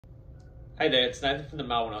Hey there, it's Nathan from the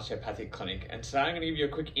Melbourne Osteopathic Clinic, and today I'm going to give you a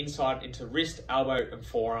quick insight into wrist, elbow and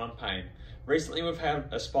forearm pain. Recently we've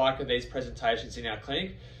had a spike of these presentations in our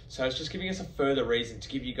clinic, so it's just giving us a further reason to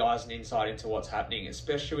give you guys an insight into what's happening,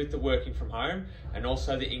 especially with the working from home and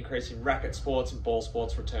also the increase in racket sports and ball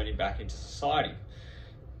sports returning back into society.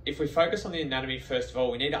 If we focus on the anatomy first of all,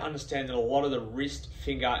 we need to understand that a lot of the wrist,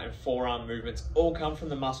 finger and forearm movements all come from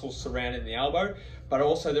the muscles surrounding the elbow, but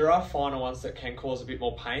also there are finer ones that can cause a bit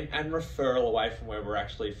more pain and referral away from where we're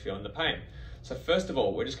actually feeling the pain. So first of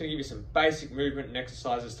all, we're just going to give you some basic movement and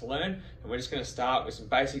exercises to learn, and we're just going to start with some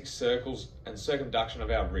basic circles and circumduction of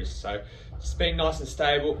our wrists. So just being nice and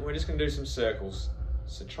stable, we're just going to do some circles.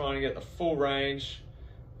 So trying to get the full range.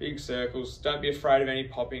 Big circles. Don't be afraid of any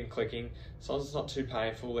popping, clicking. As long as it's not too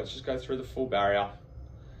painful, let's just go through the full barrier.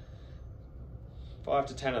 5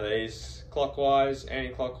 to 10 of these, clockwise,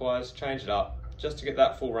 anti-clockwise, change it up, just to get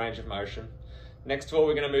that full range of motion. Next of all,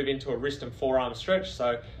 we're going to move into a wrist and forearm stretch.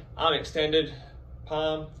 So arm extended,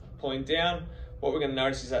 palm pulling down. What we're going to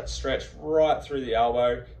notice is that stretch right through the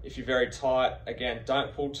elbow. If you're very tight, again,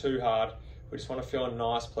 don't pull too hard. We just want to feel a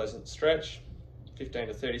nice, pleasant stretch. 15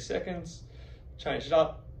 to 30 seconds. Change it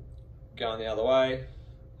up. Going the other way,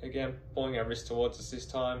 again pulling our wrist towards us this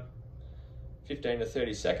time, 15 to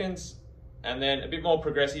 30 seconds, and then a bit more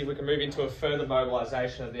progressive, we can move into a further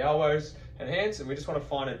mobilization of the elbows and hands, and we just want to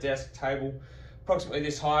find a desk, table, approximately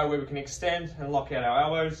this high where we can extend and lock out our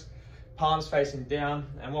elbows, palms facing down,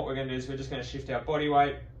 and what we're going to do is we're just going to shift our body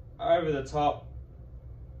weight over the top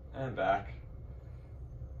and back.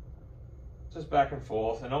 Just back and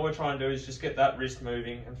forth, and all we're trying to do is just get that wrist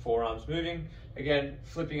moving and forearms moving. Again,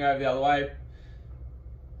 flipping over the other way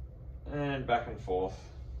and back and forth.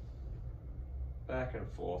 Back and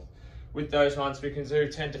forth. With those ones, we can do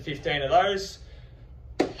 10 to 15 of those.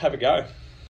 Have a go.